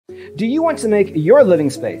Do you want to make your living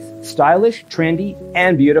space stylish, trendy,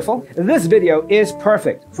 and beautiful? This video is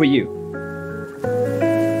perfect for you.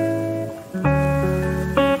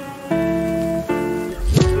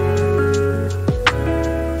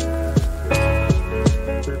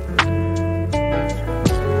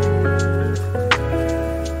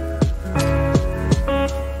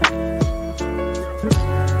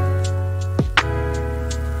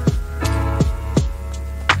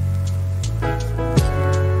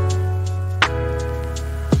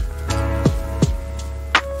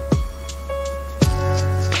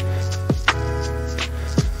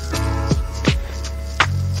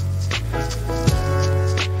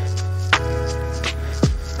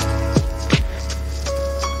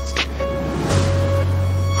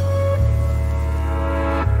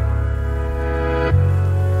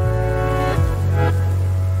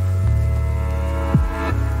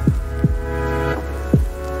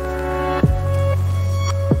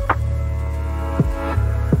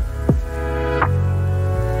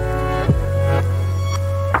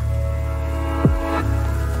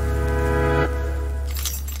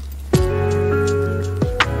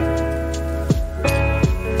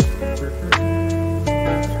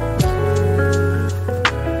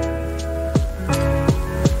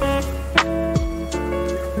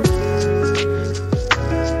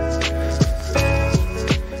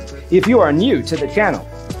 If you are new to the channel,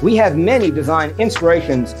 we have many design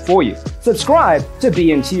inspirations for you. Subscribe to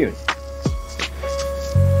be in tune.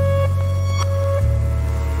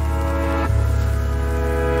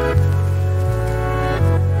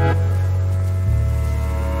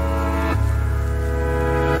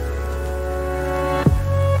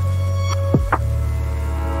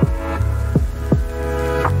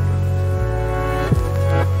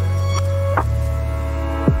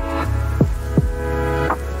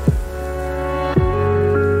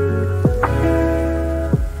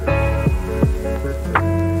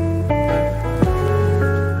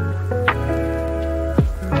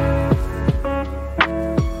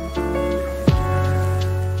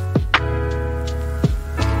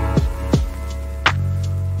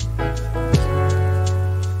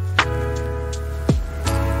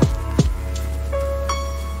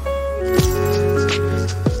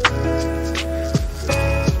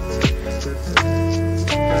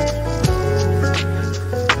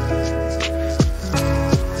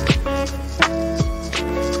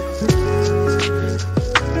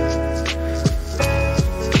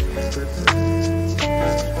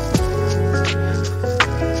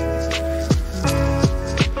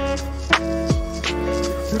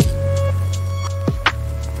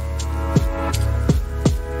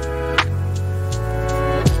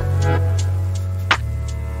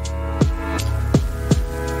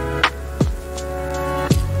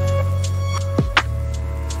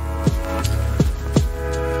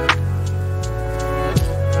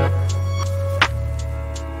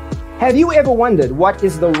 Have you ever wondered what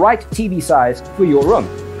is the right TV size for your room?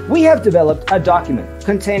 We have developed a document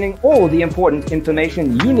containing all the important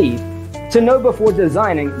information you need to know before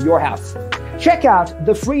designing your house. Check out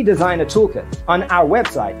the free designer toolkit on our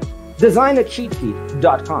website,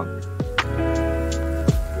 designercheatsheet.com.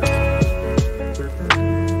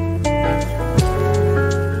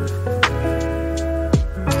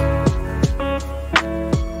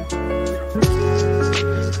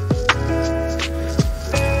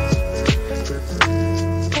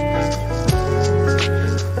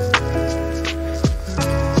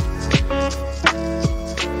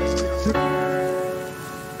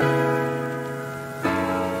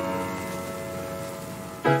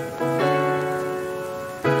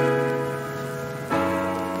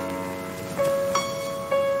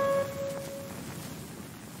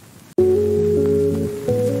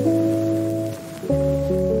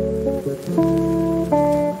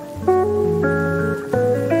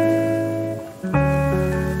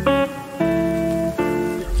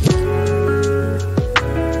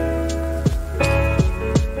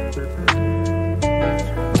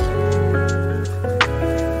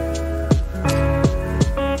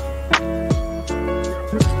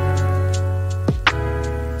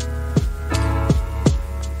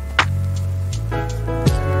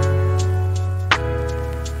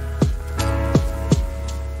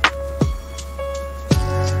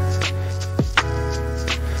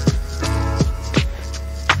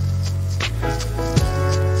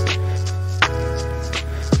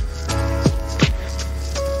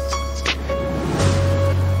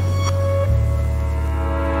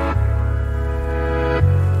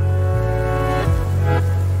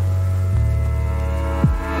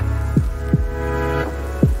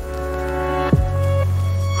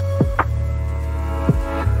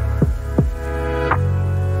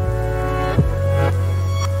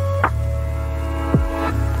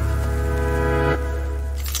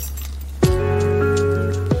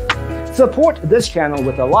 Support this channel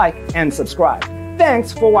with a like and subscribe.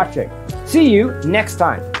 Thanks for watching. See you next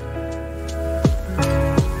time.